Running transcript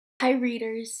Hi,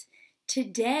 readers.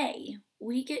 Today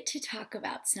we get to talk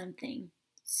about something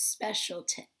special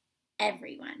to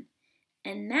everyone,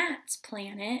 and that's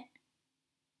planet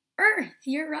Earth.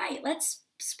 You're right. Let's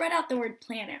spread out the word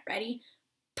planet. Ready?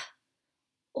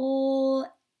 P-O-N-E-T.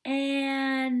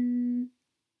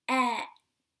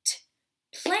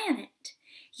 Planet.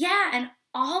 Yeah, and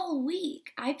all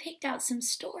week I picked out some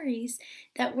stories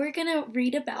that we're going to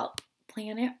read about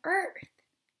planet Earth.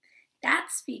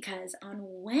 That's because on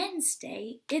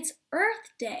Wednesday, it's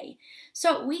Earth Day.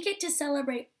 So we get to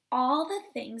celebrate all the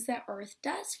things that Earth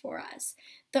does for us.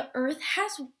 The Earth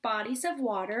has bodies of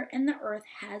water and the Earth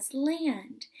has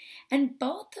land. And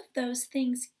both of those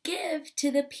things give to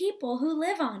the people who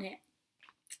live on it.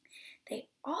 They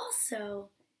also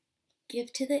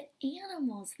give to the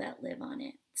animals that live on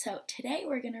it. So today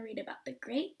we're going to read about the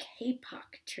Great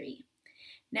Kapoke Tree.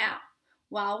 Now,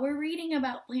 while we're reading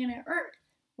about planet Earth,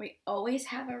 we always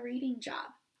have a reading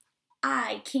job.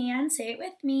 I can, say it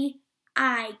with me,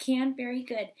 I can, very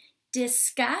good.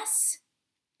 Discuss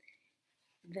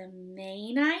the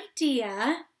main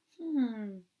idea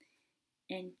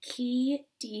and key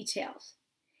details.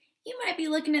 You might be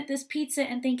looking at this pizza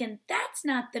and thinking, that's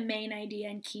not the main idea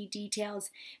and key details,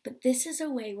 but this is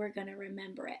a way we're going to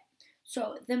remember it.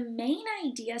 So the main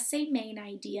idea, say main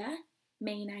idea.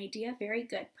 Main idea, very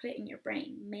good. Put it in your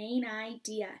brain. Main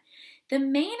idea. The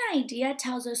main idea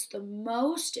tells us the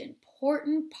most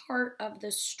important part of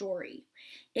the story.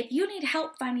 If you need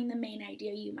help finding the main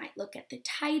idea, you might look at the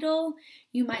title,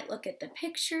 you might look at the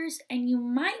pictures, and you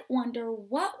might wonder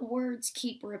what words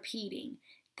keep repeating.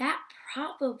 That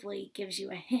probably gives you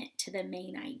a hint to the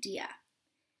main idea.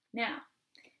 Now,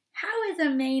 how is a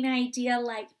main idea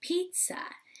like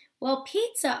pizza? Well,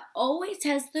 pizza always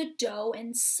has the dough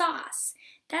and sauce.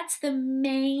 That's the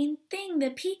main thing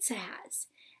the pizza has.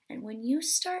 And when you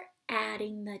start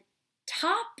adding the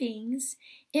toppings,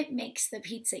 it makes the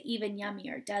pizza even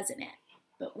yummier, doesn't it?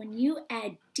 But when you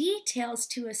add details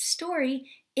to a story,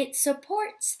 it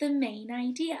supports the main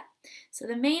idea. So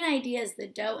the main idea is the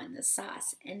dough and the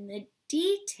sauce, and the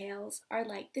details are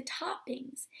like the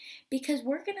toppings, because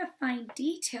we're going to find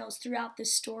details throughout the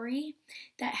story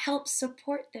that help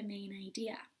support the main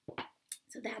idea.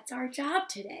 So that's our job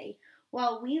today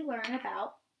while we learn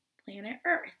about planet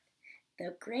Earth,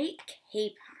 the Great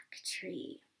Kapoke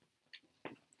Tree.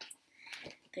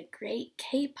 The Great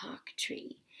Kapoke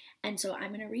Tree. And so I'm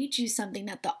going to read you something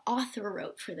that the author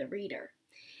wrote for the reader.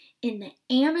 In the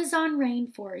Amazon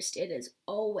rainforest, it is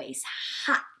always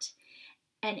hot.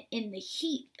 And in the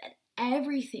heat that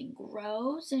everything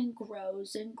grows and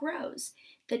grows and grows.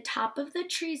 The top of the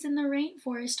trees in the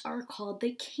rainforest are called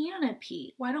the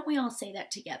canopy. Why don't we all say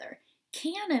that together?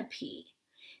 Canopy.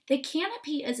 The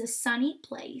canopy is a sunny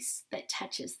place that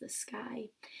touches the sky.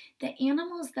 The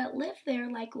animals that live there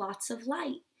like lots of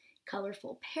light.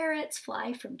 Colorful parrots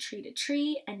fly from tree to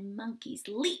tree, and monkeys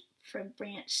leap from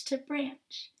branch to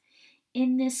branch.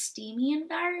 In this steamy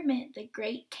environment, the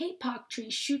Great Kapoke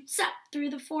Tree shoots up through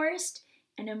the forest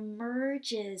and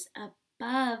emerges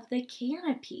above the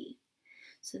canopy.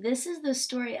 So this is the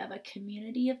story of a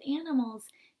community of animals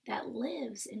that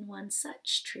lives in one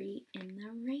such tree in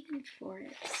the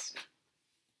rainforest.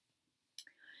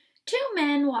 Two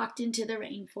men walked into the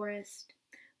rainforest.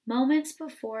 Moments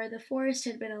before, the forest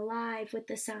had been alive with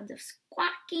the sounds of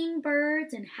squawking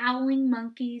birds and howling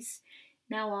monkeys.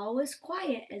 Now all was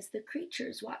quiet as the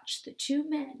creatures watched the two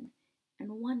men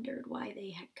and wondered why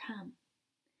they had come.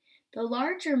 The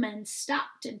larger man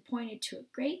stopped and pointed to a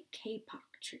great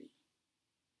kapok tree.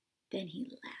 Then he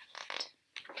left.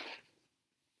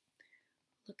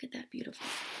 Look at that beautiful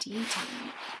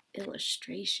detailed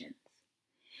illustration.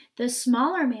 The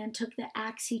smaller man took the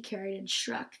axe he carried and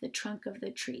struck the trunk of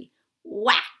the tree.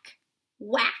 Whack!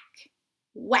 Whack!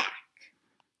 Whack!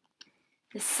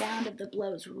 The sound of the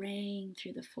blows rang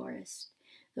through the forest.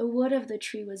 The wood of the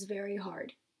tree was very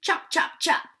hard. Chop, chop,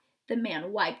 chop! The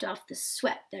man wiped off the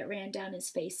sweat that ran down his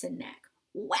face and neck.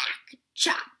 Whack,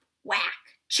 chop,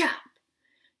 whack, chop!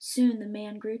 Soon the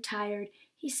man grew tired.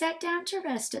 He sat down to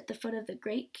rest at the foot of the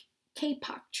great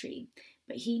kapok tree.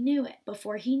 But he knew it,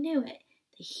 before he knew it,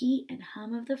 the heat and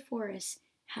hum of the forest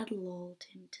had lulled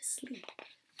him to sleep.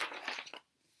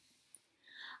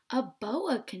 A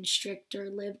boa constrictor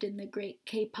lived in the great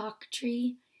kapok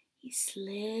tree. He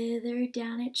slithered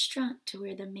down its trunk to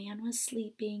where the man was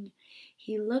sleeping.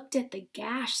 He looked at the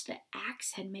gash the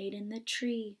axe had made in the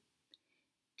tree.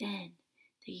 Then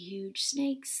the huge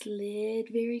snake slid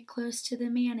very close to the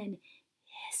man and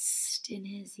hissed in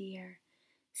his ear.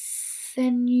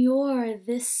 Señor,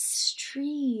 this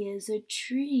tree is a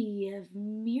tree of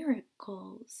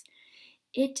miracles.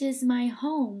 It is my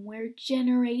home where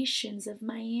generations of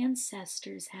my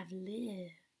ancestors have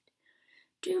lived.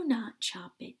 Do not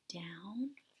chop it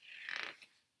down.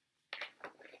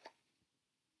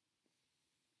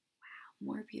 Wow,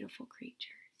 more beautiful creatures.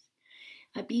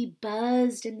 A bee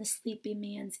buzzed in the sleeping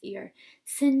man's ear.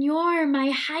 Senor, my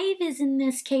hive is in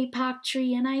this kapok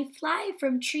tree, and I fly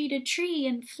from tree to tree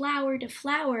and flower to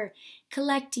flower,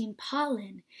 collecting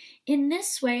pollen. In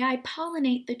this way, I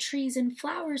pollinate the trees and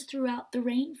flowers throughout the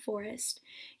rainforest.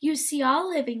 You see, all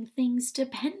living things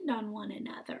depend on one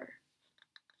another.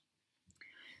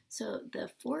 So the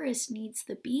forest needs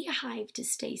the beehive to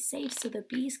stay safe so the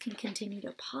bees can continue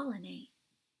to pollinate.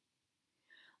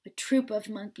 A troop of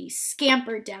monkeys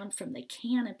scampered down from the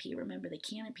canopy. Remember, the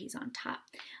canopy's on top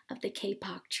of the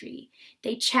kapok tree.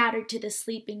 They chattered to the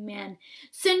sleeping man.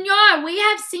 Senor, we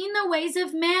have seen the ways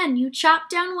of men. You chop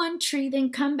down one tree,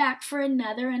 then come back for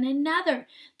another and another.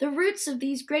 The roots of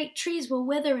these great trees will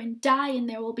wither and die, and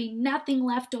there will be nothing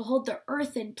left to hold the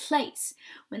earth in place.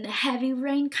 When the heavy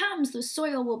rain comes, the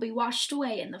soil will be washed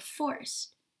away, and the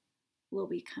forest will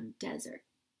become desert.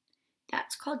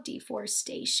 That's called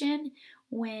deforestation,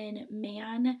 when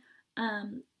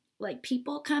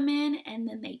people come in and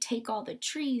then they take all the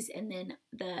trees and then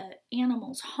the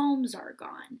animals' homes are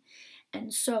gone.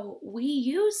 And so we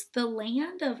use the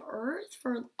land of earth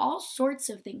for all sorts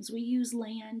of things. We use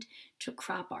land to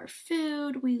crop our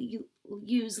food. We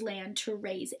use land to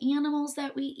raise animals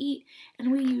that we eat.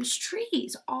 And we use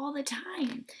trees all the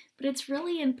time. But it's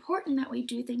really important that we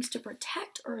do things to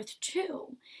protect earth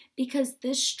too, because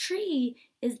this tree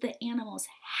is the animal's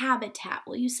habitat.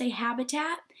 Will you say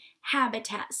habitat?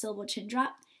 Habitat, syllable chin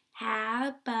drop.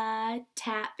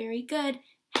 Habitat, very good.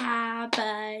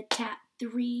 Habitat,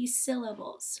 3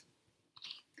 syllables.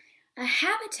 A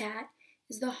habitat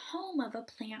is the home of a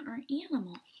plant or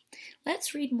animal.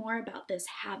 Let's read more about this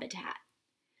habitat.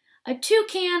 A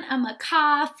toucan, a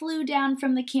macaw, flew down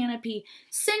from the canopy.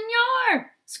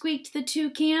 Senor, squeaked the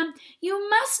toucan, you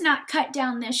must not cut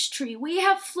down this tree. We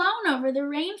have flown over the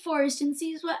rainforest and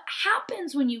seen what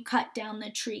happens when you cut down the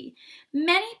tree.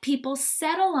 Many people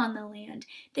settle on the land.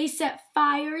 They set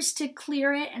fires to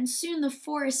clear it, and soon the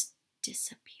forest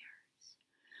disappears.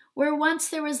 Where once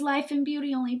there was life and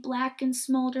beauty, only black and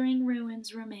smoldering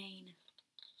ruins remain.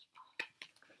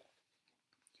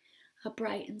 A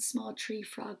bright and small tree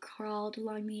frog crawled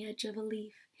along the edge of a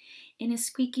leaf. In a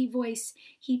squeaky voice,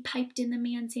 he piped in the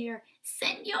man's ear,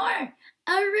 Senor,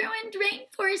 a ruined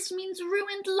rainforest means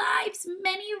ruined lives,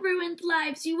 many ruined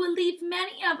lives. You will leave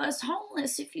many of us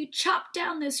homeless if you chop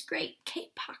down this great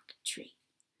kapok tree.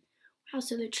 Wow,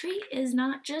 so the tree is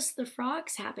not just the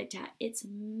frog's habitat, it's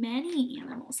many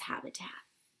animals' habitat.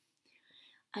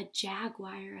 A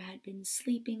jaguar had been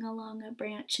sleeping along a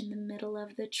branch in the middle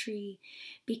of the tree.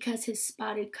 Because his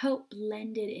spotted coat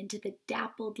blended into the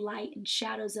dappled light and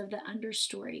shadows of the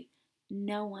understory,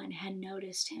 no one had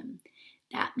noticed him.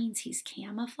 That means he's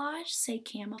camouflaged. Say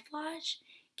camouflage.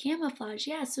 Camouflage,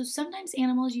 yeah. So sometimes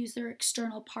animals use their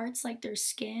external parts, like their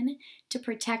skin, to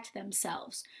protect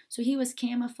themselves. So he was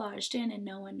camouflaged in and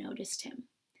no one noticed him.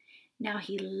 Now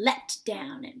he leapt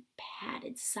down and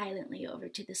padded silently over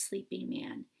to the sleeping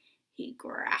man. He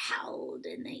growled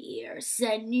in the ear,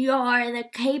 Senor, the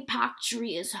kapok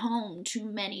tree is home to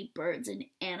many birds and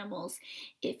animals.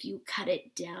 If you cut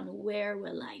it down, where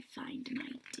will I find my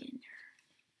dinner?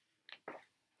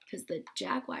 Because the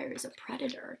jaguar is a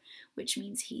predator, which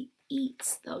means he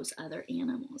eats those other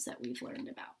animals that we've learned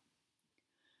about.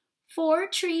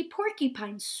 4-tree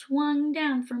porcupines swung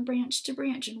down from branch to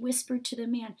branch and whispered to the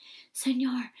man,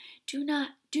 Senor,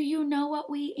 do you know what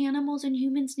we animals and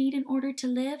humans need in order to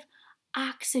live?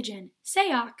 Oxygen.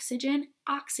 Say oxygen.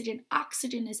 Oxygen.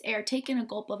 Oxygen is air. Take in a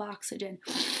gulp of oxygen.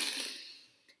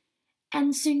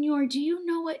 And Senor, do you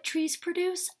know what trees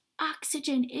produce?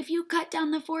 Oxygen. If you cut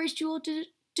down the forest, you will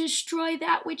destroy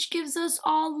that which gives us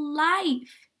all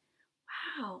life.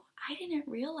 Wow. I didn't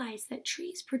realize that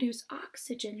trees produce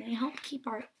oxygen. They help keep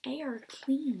our air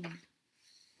clean.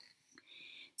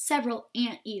 Several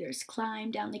anteaters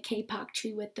climbed down the kapok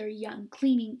tree with their young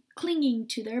clinging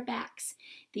to their backs.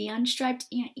 The unstriped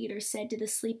anteater said to the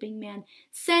sleeping man,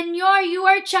 Senor, you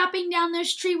are chopping down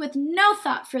this tree with no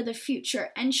thought for the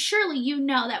future, and surely you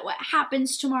know that what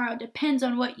happens tomorrow depends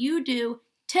on what you do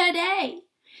today.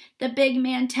 The big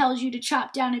man tells you to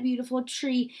chop down a beautiful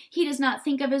tree. He does not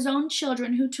think of his own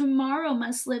children who tomorrow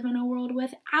must live in a world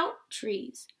without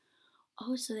trees.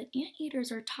 Oh, so the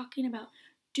anteaters are talking about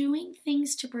doing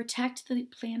things to protect the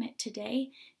planet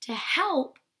today to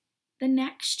help the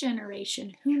next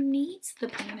generation who needs the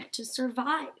planet to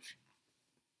survive.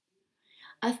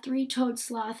 A three-toed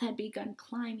sloth had begun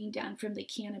climbing down from the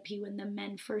canopy when the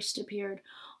men first appeared.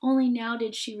 Only now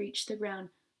did she reach the ground,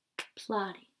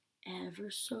 plodding ever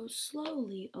so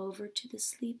slowly over to the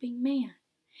sleeping man.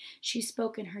 She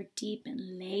spoke in her deep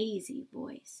and lazy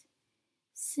voice.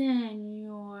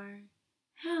 Senor,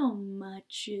 how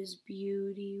much is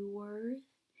beauty worth?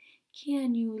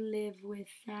 Can you live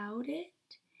without it?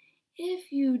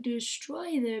 If you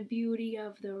destroy the beauty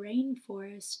of the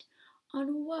rainforest,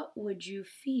 on what would you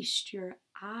feast your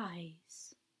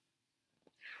eyes?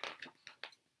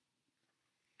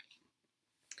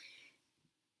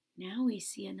 Now we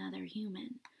see another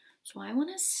human. So I want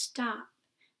to stop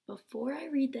before I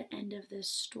read the end of this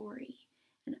story.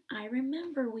 And I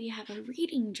remember we have a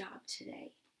reading job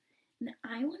today. And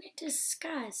I want to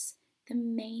discuss the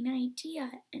main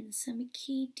idea and some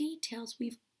key details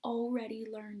we've already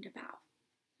learned about.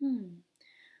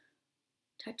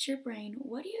 Touch your brain.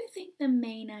 What do you think the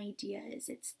main idea is?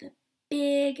 It's the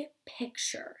big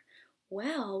picture.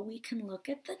 Well, we can look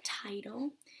at the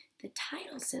title. The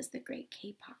title says the Great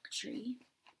Kapoke Tree.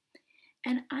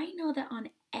 And I know that on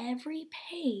every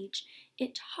page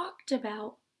it talked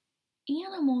about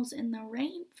animals in the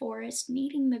rainforest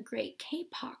needing the Great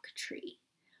Kapoke Tree.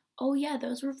 Oh yeah,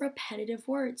 those were repetitive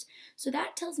words. So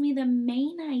that tells me the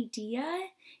main idea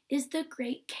is the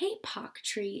Great Kapoke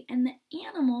Tree and the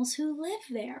animals who live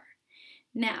there.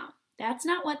 Now, that's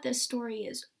not what this story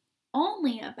is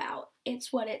only about.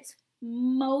 It's what it's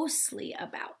mostly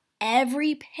about.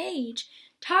 Every page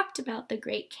talked about the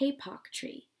Great Kapoke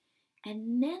Tree.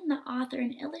 And then the author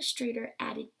and illustrator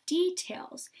added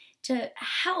details to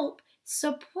help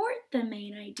support the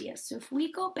main idea. So if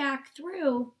we go back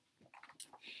through,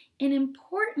 an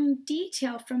important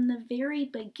detail from the very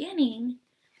beginning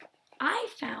I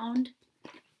found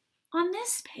on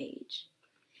this page.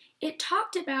 It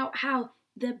talked about how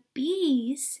the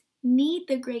bees need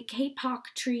the Great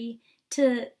Kapoke Tree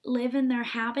to live in their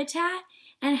habitat,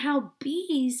 and how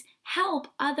bees help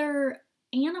other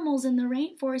animals in the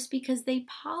rainforest because they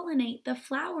pollinate the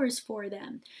flowers for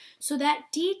them. So that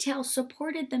detail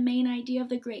supported the main idea of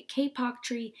the Great Kapoke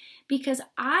Tree, because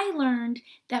I learned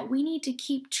that we need to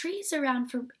keep trees around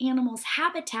for animals'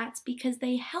 habitats because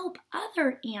they help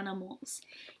other animals.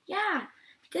 Yeah,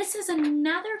 this is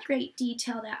another great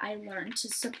detail that I learned to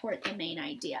support the main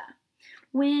idea.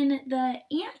 When the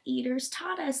anteaters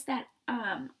taught us that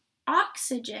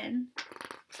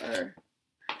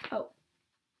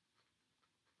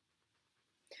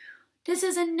this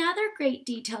is another great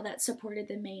detail that supported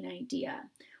the main idea.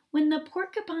 When the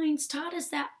porcupines taught us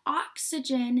that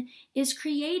oxygen is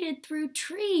created through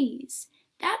trees.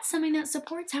 That's something that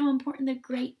supports how important the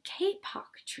Great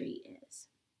Kapoke Tree is.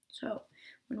 So,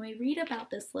 when we read about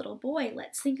this little boy,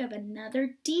 let's think of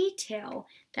another detail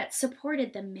that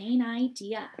supported the main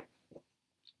idea.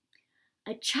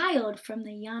 A child from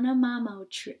the Yanomamo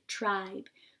tribe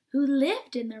who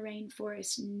lived in the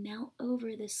rainforest knelt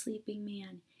over the sleeping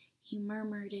man. He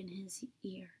murmured in his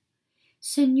ear,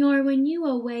 Senor, when you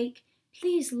awake,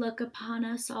 please look upon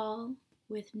us all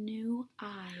with new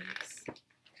eyes.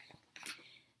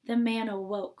 The man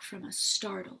awoke from a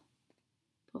startle.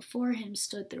 Before him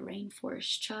stood the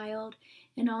rainforest child,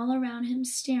 and all around him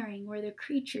staring were the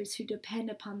creatures who depend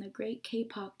upon the Great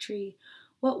Kapoke Tree.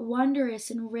 What wondrous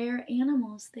and rare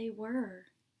animals they were.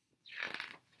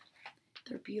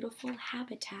 Their beautiful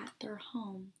habitat, their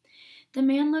home. The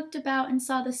man looked about and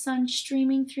saw the sun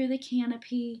streaming through the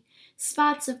canopy.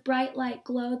 Spots of bright light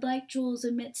glowed like jewels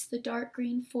amidst the dark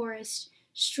green forest.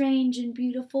 Strange and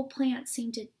beautiful plants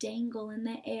seemed to dangle in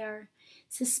the air.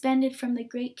 Suspended from the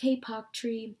Great Kapoke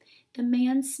Tree, the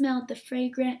man smelled the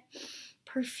fragrant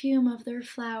perfume of their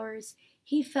flowers.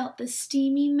 He felt the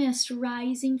steamy mist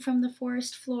rising from the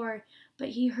forest floor, but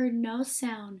he heard no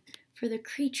sound, for the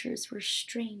creatures were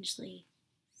strangely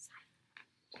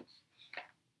silent.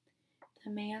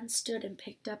 The man stood and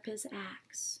picked up his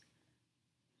axe.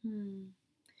 Do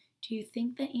you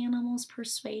think the animals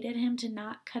persuaded him to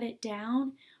not cut it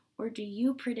down, or do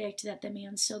you predict that the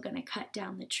man's still going to cut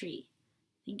down the tree?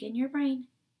 Think in your brain.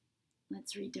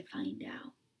 Let's read to find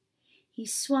out. He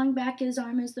swung back his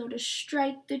arm as though to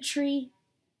strike the tree.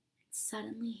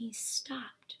 Suddenly he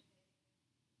stopped.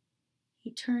 He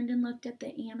turned and looked at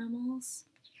the animals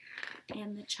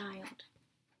and the child.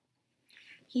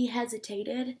 He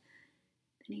hesitated, then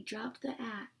he dropped the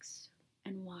axe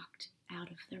and walked out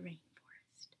of the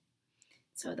rainforest.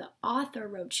 So the author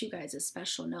wrote you guys a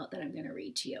special note that I'm going to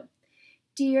read to you.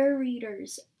 Dear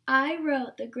readers, I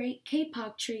wrote the Great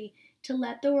Kapoke Tree to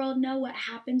let the world know what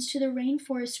happens to the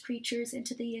rainforest creatures and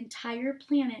to the entire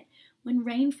planet when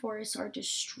rainforests are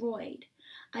destroyed.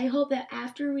 I hope that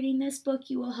after reading this book,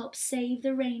 you will help save the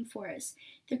rainforest.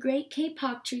 The Great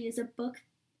Kapoke Tree is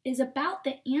about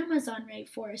the Amazon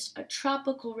rainforest, a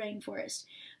tropical rainforest.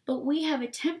 But we have a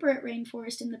temperate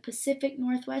rainforest in the Pacific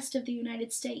Northwest of the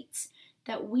United States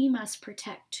that we must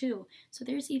protect too. So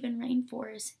there's even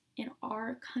rainforests in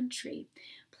our country.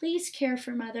 Please care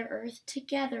for Mother Earth.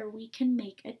 Together we can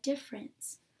make a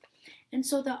difference. And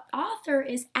so the author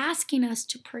is asking us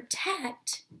to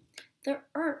protect the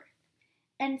earth.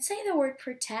 And say the word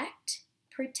protect,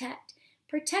 protect.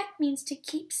 Protect means to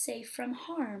keep safe from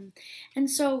harm. And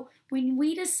so when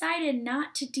we decided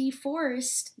not to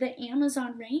deforest the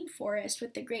Amazon rainforest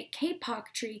with the Great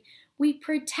Kapoke Tree, we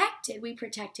protected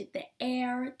the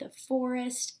air, the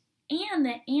forest, and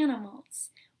the animals.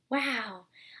 Wow,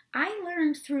 I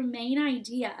learned through main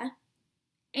idea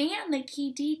and the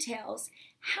key details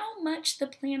how much the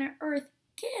planet Earth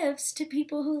gives to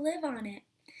people who live on it.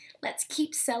 Let's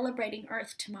keep celebrating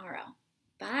Earth tomorrow.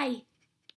 Bye.